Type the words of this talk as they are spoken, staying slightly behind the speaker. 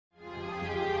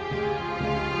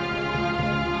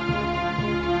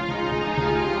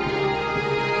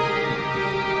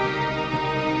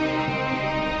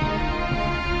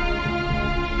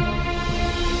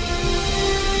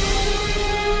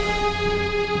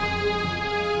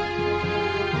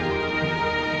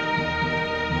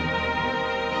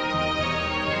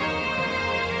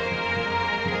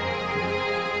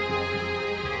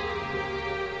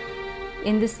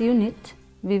In this unit,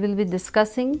 we will be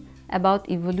discussing about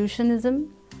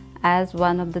evolutionism as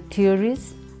one of the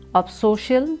theories of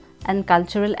social and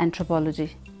cultural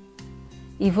anthropology.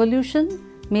 Evolution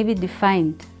may be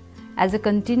defined as a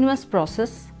continuous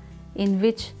process in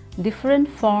which different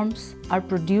forms are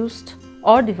produced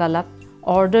or developed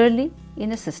orderly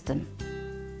in a system.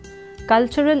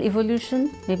 Cultural evolution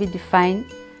may be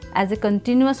defined as a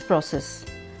continuous process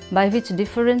by which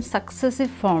different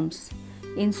successive forms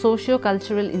in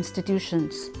socio-cultural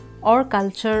institutions or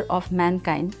culture of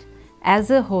mankind as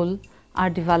a whole are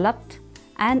developed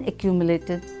and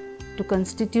accumulated to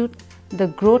constitute the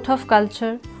growth of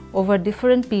culture over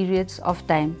different periods of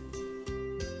time.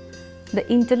 The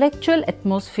intellectual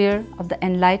atmosphere of the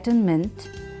Enlightenment,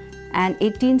 an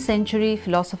 18th century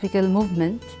philosophical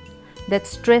movement that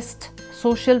stressed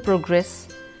social progress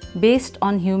based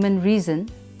on human reason,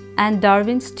 and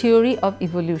Darwin's theory of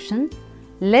evolution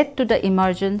led to the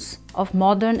emergence of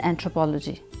modern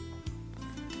anthropology.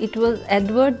 It was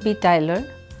Edward B. Tylor,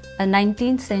 a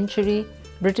 19th century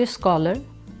British scholar,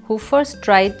 who first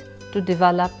tried to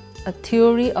develop a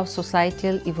theory of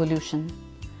societal evolution.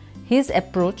 His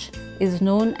approach is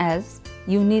known as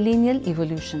unilineal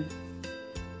evolution.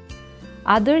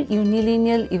 Other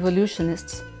unilineal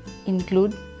evolutionists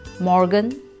include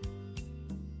Morgan,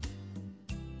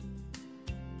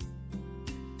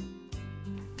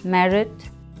 Merritt,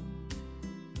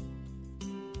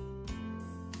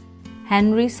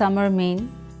 Henry Summer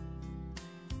Maine,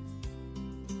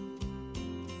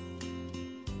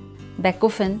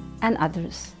 Bachofen, and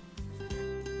others.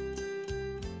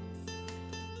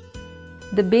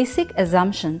 The basic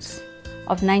assumptions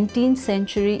of 19th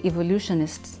century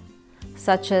evolutionists,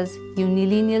 such as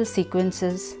unilineal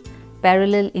sequences,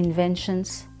 parallel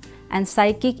inventions, and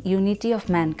psychic unity of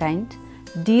mankind,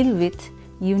 deal with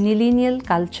unilineal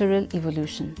cultural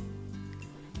evolution.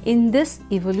 In this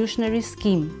evolutionary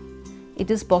scheme, it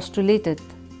is postulated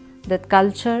that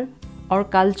culture or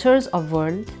cultures of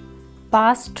world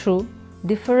pass through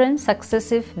different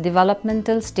successive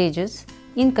developmental stages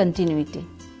in continuity.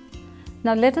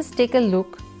 Now let us take a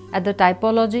look at the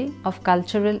typology of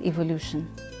cultural evolution.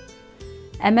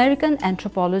 American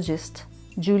anthropologist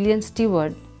Julian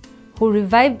Stewart, who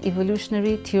revived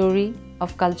evolutionary theory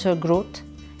of culture growth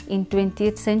in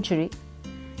 20th century,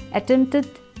 attempted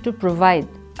to provide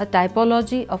a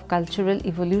typology of cultural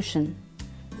evolution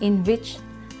in which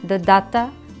the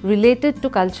data related to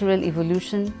cultural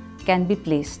evolution can be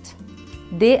placed.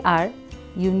 They are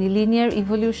unilinear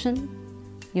evolution,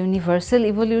 universal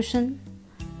evolution,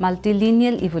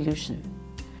 multilineal evolution.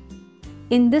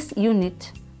 In this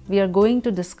unit, we are going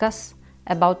to discuss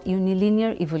about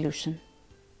unilinear evolution.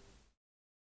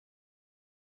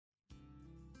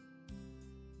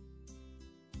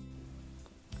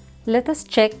 Let us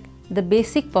check the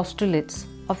basic postulates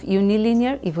of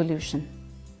unilinear evolution.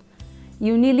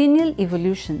 Unilineal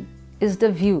evolution is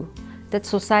the view that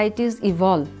societies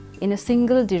evolve in a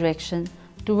single direction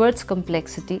towards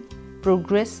complexity,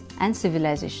 progress, and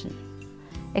civilization.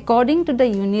 According to the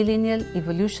unilineal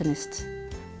evolutionists,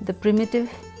 the primitive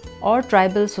or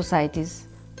tribal societies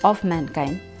of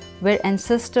mankind were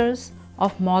ancestors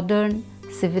of modern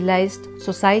civilized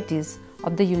societies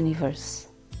of the universe.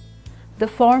 The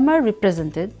former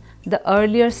represented the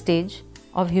earlier stage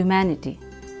of humanity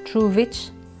through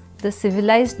which the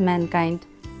civilized mankind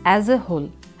as a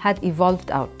whole had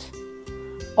evolved out.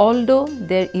 Although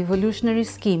their evolutionary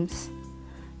schemes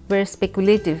were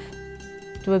speculative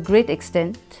to a great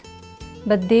extent,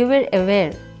 but they were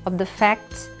aware of the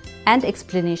facts and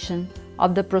explanation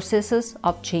of the processes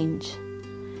of change.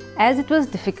 As it was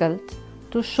difficult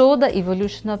to show the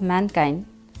evolution of mankind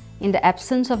in the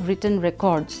absence of written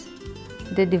records,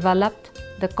 they developed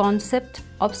the concept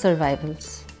of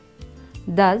survivals.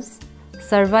 Thus,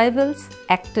 survivals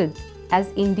acted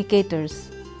as indicators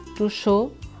to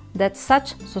show that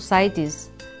such societies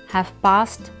have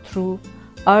passed through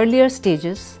earlier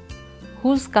stages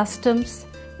whose customs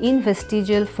in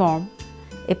vestigial form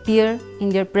appear in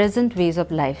their present ways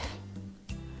of life.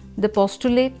 The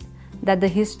postulate that the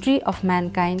history of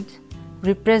mankind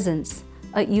represents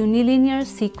a unilinear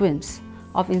sequence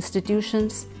of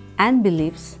institutions and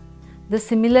beliefs, the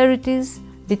similarities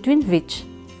between which,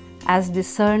 as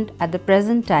discerned at the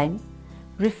present time,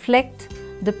 reflect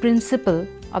the principle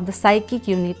of the psychic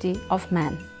unity of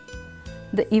man.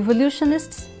 The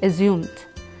evolutionists assumed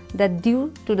that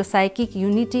due to the psychic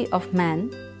unity of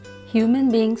man,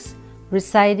 human beings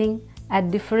residing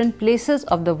at different places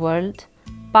of the world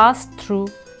passed through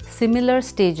similar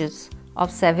stages of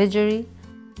savagery,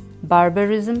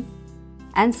 barbarism,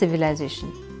 and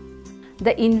civilization.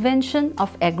 The invention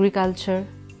of agriculture,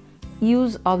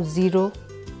 use of zero,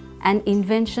 and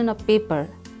invention of paper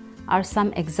are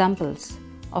some examples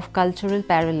of cultural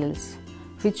parallels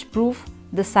which prove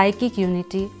the psychic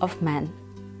unity of man.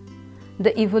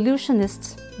 The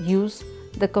evolutionists use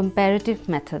the comparative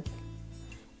method.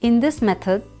 In this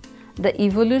method, the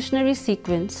evolutionary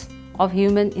sequence of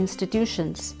human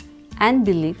institutions and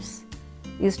beliefs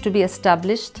is to be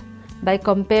established by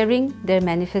comparing their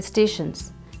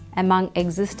manifestations among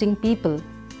existing people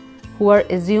who are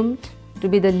assumed to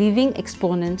be the living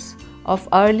exponents of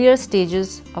earlier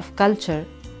stages of culture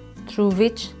through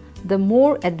which the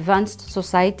more advanced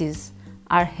societies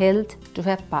are held to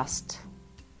have passed.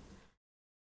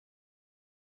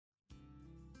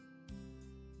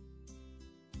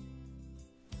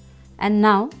 And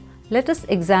now, let us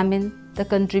examine the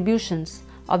contributions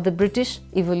of the British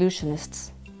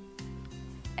evolutionists.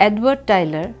 Edward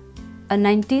Tylor, a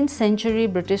 19th century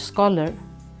British scholar,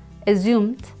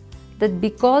 assumed that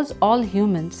because all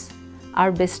humans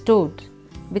are bestowed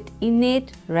with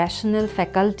innate rational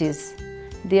faculties,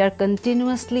 they are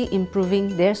continuously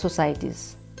improving their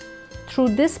societies. Through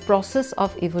this process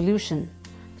of evolution,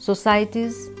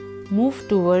 societies move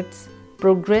towards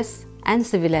progress and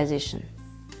civilization.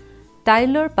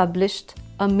 Tylor published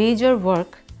a major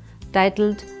work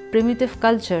titled Primitive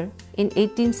Culture in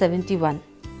 1871.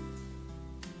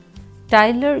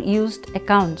 Tylor used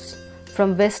accounts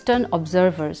from Western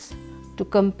observers to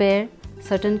compare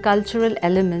certain cultural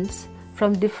elements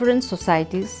from different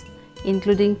societies,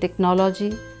 including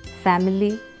technology,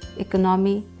 family,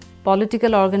 economy,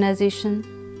 political organization,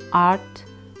 art,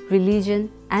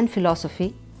 religion, and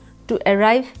philosophy, to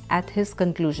arrive at his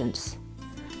conclusions.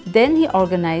 Then he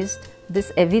organized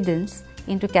this evidence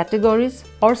into categories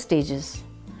or stages,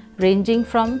 ranging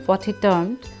from what he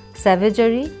termed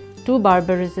savagery to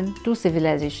barbarism to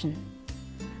civilization.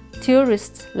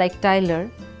 Theorists like Tylor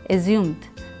assumed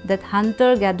that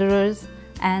hunter-gatherers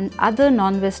and other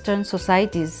non-Western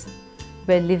societies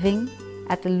were living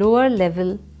at a lower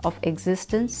level of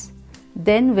existence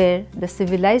than were the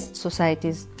civilized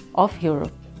societies of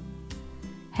Europe.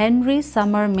 Henry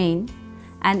Summer Maine,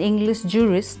 an English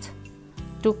jurist,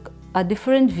 took a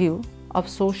different view of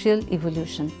social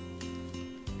evolution.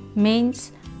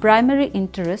 Maine's primary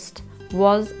interest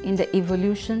was in the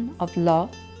evolution of law,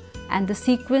 and the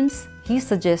sequence he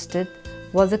suggested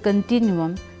was a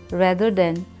continuum rather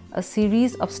than a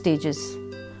series of stages.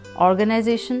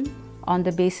 Organization on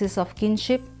the basis of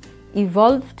kinship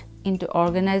evolved into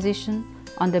organization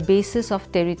on the basis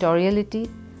of territoriality,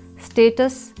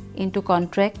 status into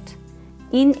contract,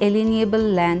 inalienable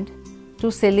land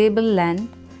to saleable land,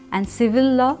 and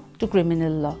civil law to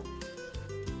criminal law.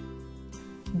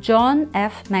 John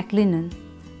F. Maclennan,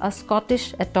 a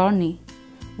Scottish attorney,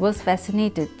 was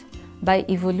fascinated by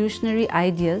evolutionary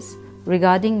ideas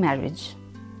regarding marriage.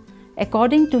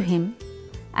 According to him,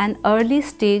 an early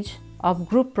stage of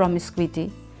group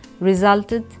promiscuity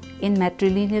resulted in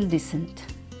matrilineal descent.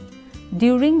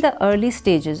 During the early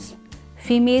stages,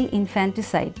 female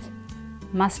infanticide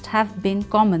must have been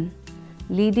common,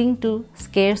 leading to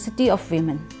scarcity of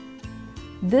women.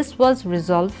 This was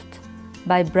resolved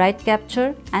by bride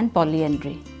capture and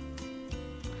polyandry.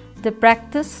 The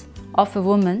practice of a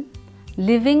woman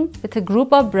living with a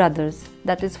group of brothers,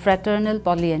 that is fraternal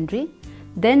polyandry,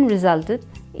 then resulted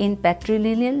in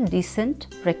patrilineal descent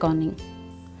reckoning.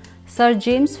 Sir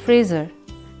James Frazer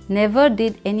never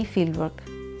did any fieldwork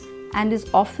and is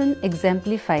often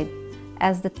exemplified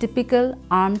as the typical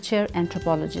armchair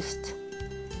anthropologist.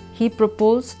 He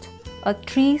proposed a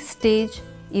three-stage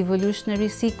evolutionary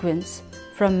sequence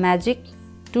from magic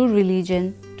to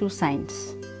religion to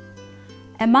science.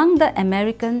 Among the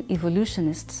American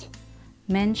evolutionists,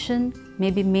 mention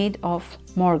may be made of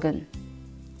Morgan.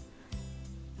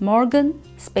 Morgan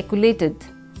speculated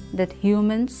that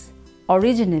humans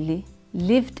originally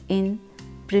lived in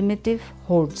primitive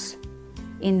hordes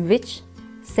in which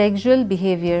sexual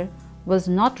behavior was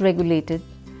not regulated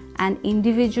and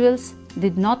individuals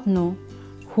did not know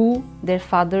who their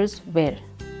fathers were.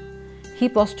 He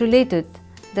postulated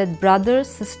that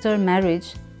brother-sister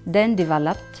marriage then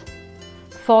developed,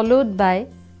 followed by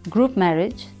group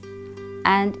marriage,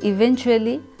 and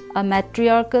eventually a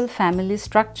matriarchal family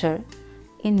structure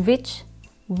in which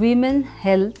women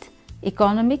held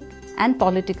economic and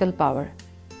political power.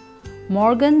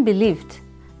 Morgan believed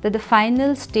that the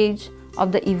final stage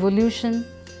of the evolution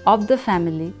of the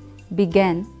family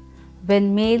began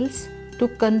when males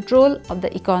took control of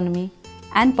the economy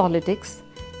and politics,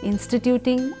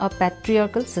 instituting a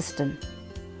patriarchal system.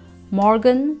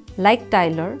 Morgan, like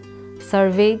Tylor,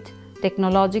 surveyed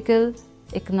technological,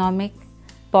 economic,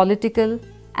 political,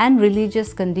 and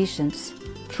religious conditions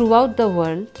throughout the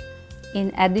world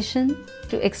in addition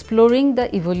to exploring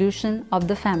the evolution of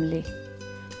the family.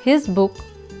 His book,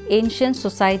 Ancient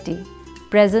Society,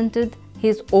 presented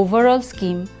his overall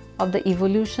scheme of the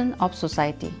evolution of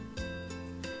society.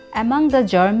 Among the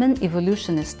German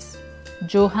evolutionists,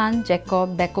 Johann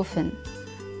Jakob Beethoven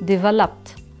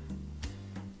developed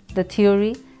the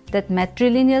theory that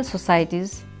matrilineal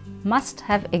societies must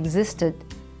have existed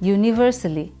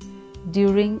universally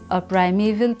during a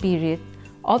primeval period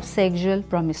of sexual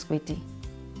promiscuity.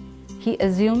 He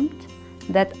assumed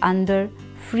that under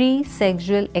free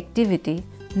sexual activity,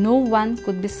 no one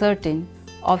could be certain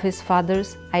of his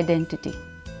father's identity.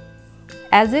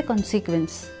 As a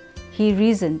consequence, he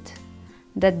reasoned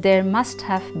that there must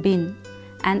have been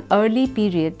an early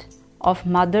period of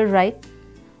mother right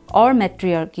or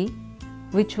matriarchy,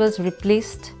 which was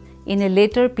replaced in a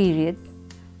later period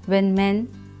when men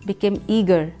became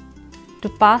eager to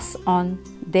pass on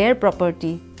their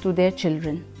property to their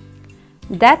children.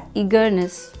 That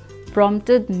eagerness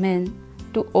prompted men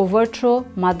to overthrow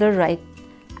mother right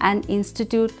and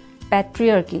institute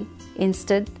patriarchy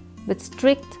instead, with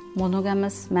strict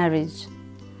monogamous marriage.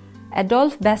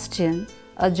 Adolf Bastian,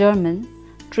 a German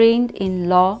trained in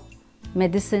law,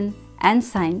 medicine and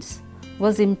science,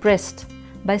 was impressed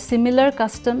by similar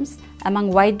customs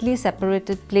among widely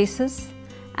separated places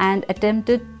and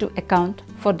attempted to account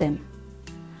for them.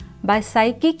 By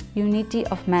psychic unity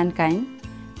of mankind,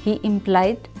 he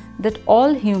implied that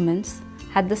all humans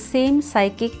had the same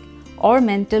psychic or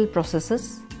mental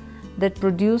processes that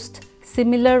produced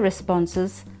similar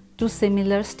responses to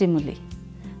similar stimuli,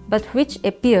 but which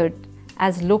appeared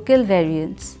as local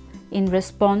variants in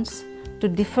response to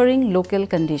differing local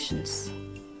conditions.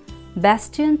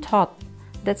 Bastian thought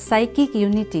that psychic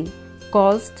unity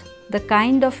caused the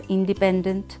kind of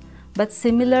independent but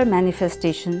similar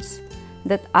manifestations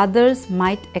that others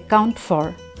might account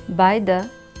for by the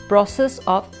process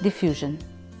of diffusion.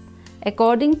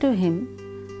 According to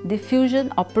him,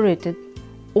 diffusion operated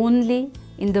only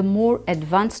in the more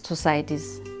advanced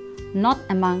societies, not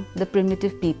among the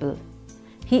primitive people.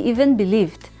 He even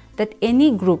believed that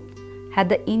any group had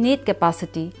the innate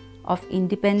capacity of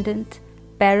independent,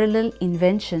 parallel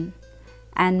invention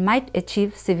and might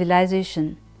achieve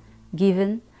civilization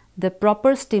given the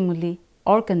proper stimuli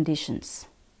or conditions.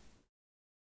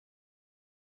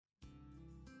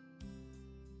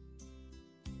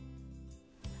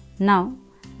 Now,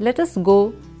 let us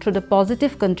go through the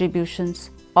positive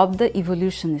contributions of the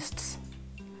evolutionists.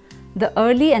 The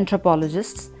early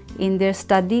anthropologists, in their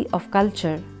study of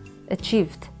culture,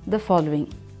 achieved the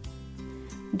following.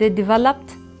 They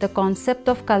developed the concept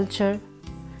of culture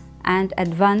and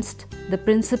advanced the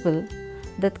principle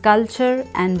that culture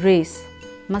and race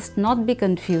must not be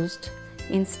confused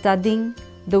in studying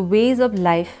the ways of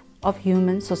life of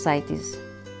human societies.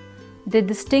 They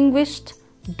distinguished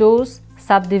those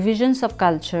subdivisions of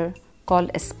culture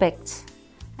called aspects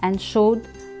and showed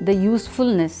the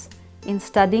usefulness in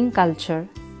studying culture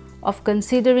of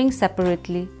considering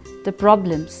separately the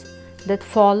problems that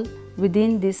fall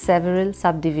within these several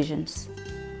subdivisions.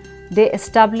 They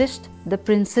established the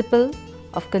principle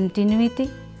of continuity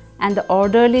and the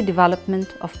orderly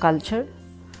development of culture,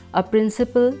 a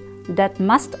principle that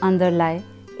must underlie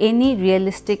any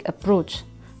realistic approach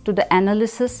to the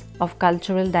analysis of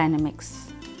cultural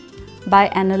dynamics. By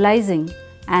analyzing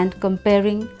and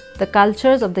comparing the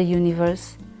cultures of the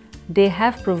universe, they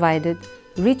have provided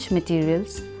rich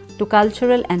materials to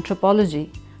cultural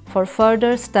anthropology for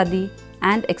further study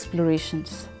and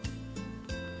explorations.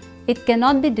 It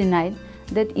cannot be denied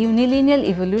that unilineal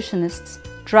evolutionists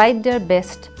tried their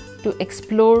best to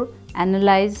explore,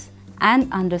 analyze,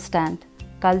 and understand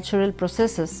cultural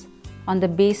processes on the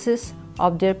basis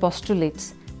of their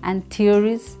postulates and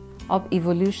theories of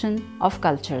evolution of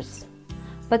cultures.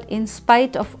 But in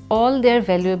spite of all their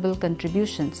valuable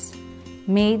contributions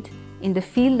made in the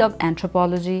field of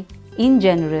anthropology in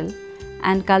general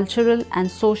and cultural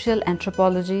and social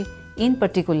anthropology in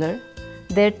particular,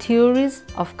 their theories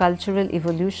of cultural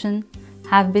evolution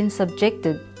have been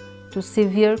subjected to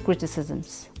severe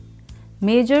criticisms.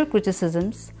 Major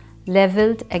criticisms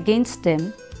leveled against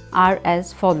them are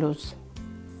as follows.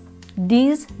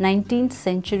 These 19th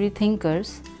century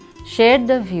thinkers shared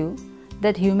the view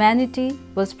that humanity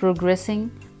was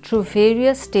progressing through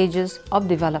various stages of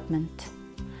development.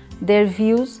 Their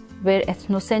views were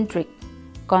ethnocentric,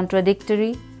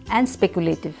 contradictory, and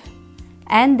speculative,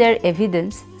 and their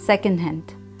evidence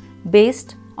second-hand,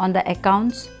 based on the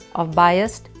accounts of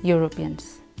biased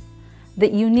Europeans. The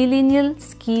unilineal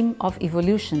scheme of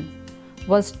evolution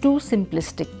was too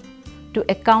simplistic to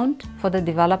account for the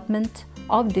development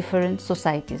of different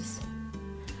societies.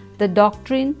 the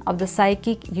doctrine of the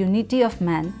psychic unity of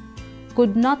man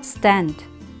could not stand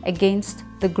against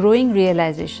the growing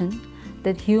realization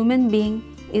that human being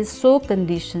is so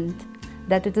conditioned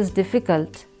that it is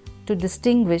difficult to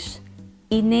distinguish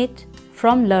innate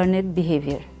from learned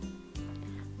behavior.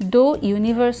 Though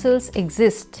universals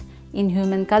exist in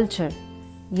human culture,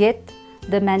 yet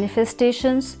the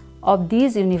manifestations of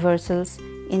these universals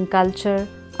in culture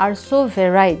are so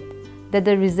varied that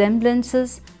the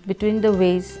resemblances between the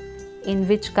ways in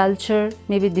which culture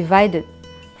may be divided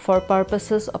for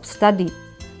purposes of study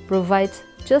provides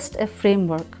just a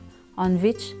framework on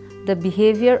which the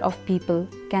behavior of people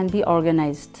can be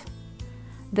organized.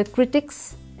 The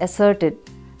critics asserted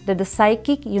that the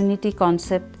psychic unity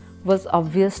concept was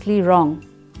obviously wrong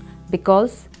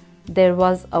because there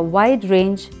was a wide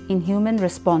range in human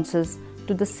responses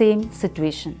to the same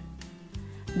situation.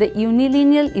 The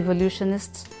unilineal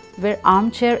evolutionists were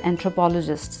armchair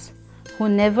anthropologists who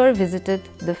never visited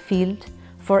the field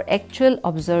for actual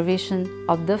observation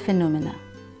of the phenomena.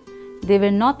 They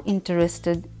were not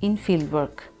interested in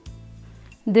fieldwork.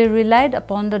 They relied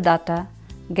upon the data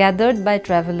gathered by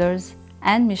travelers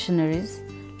and missionaries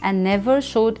and never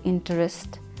showed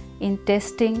interest in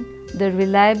testing the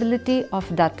reliability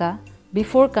of data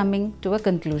before coming to a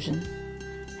conclusion.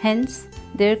 Hence,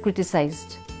 they are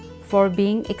criticized for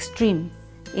being extreme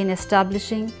in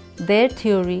establishing their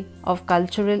theory of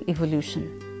cultural evolution.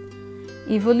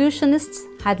 Evolutionists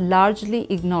had largely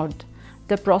ignored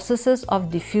the processes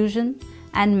of diffusion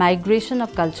and migration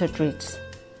of culture traits.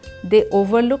 They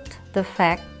overlooked the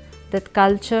fact that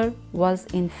culture was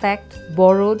in fact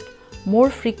borrowed more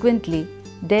frequently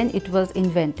than it was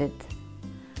invented.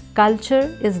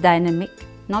 Culture is dynamic,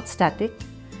 not static,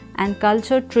 and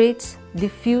culture traits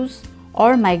diffuse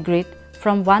or migrate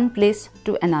from one place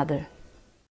to another.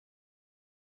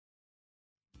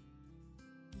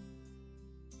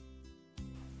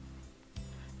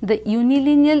 The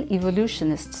unilineal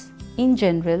evolutionists in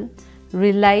general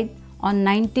relied on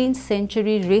 19th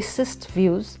century racist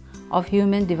views of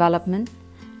human development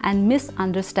and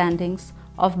misunderstandings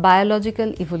of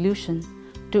biological evolution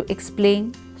to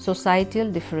explain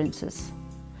societal differences.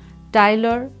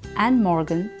 Tyler and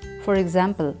Morgan, for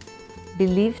example,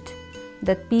 believed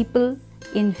that people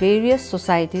in various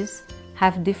societies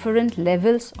have different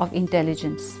levels of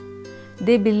intelligence.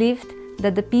 They believed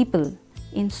that the people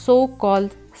in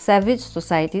so-called savage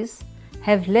societies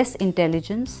have less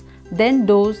intelligence than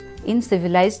those in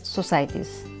civilized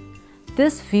societies.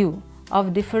 This view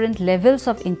of different levels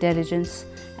of intelligence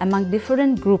among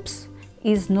different groups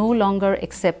is no longer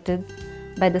accepted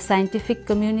by the scientific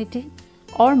community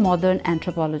or modern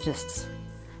anthropologists.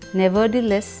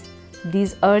 Nevertheless,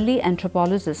 these early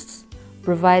anthropologists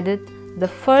provided the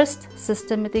first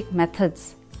systematic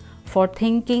methods for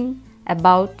thinking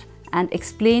about and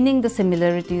explaining the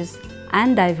similarities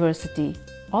and diversity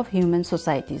of human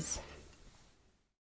societies.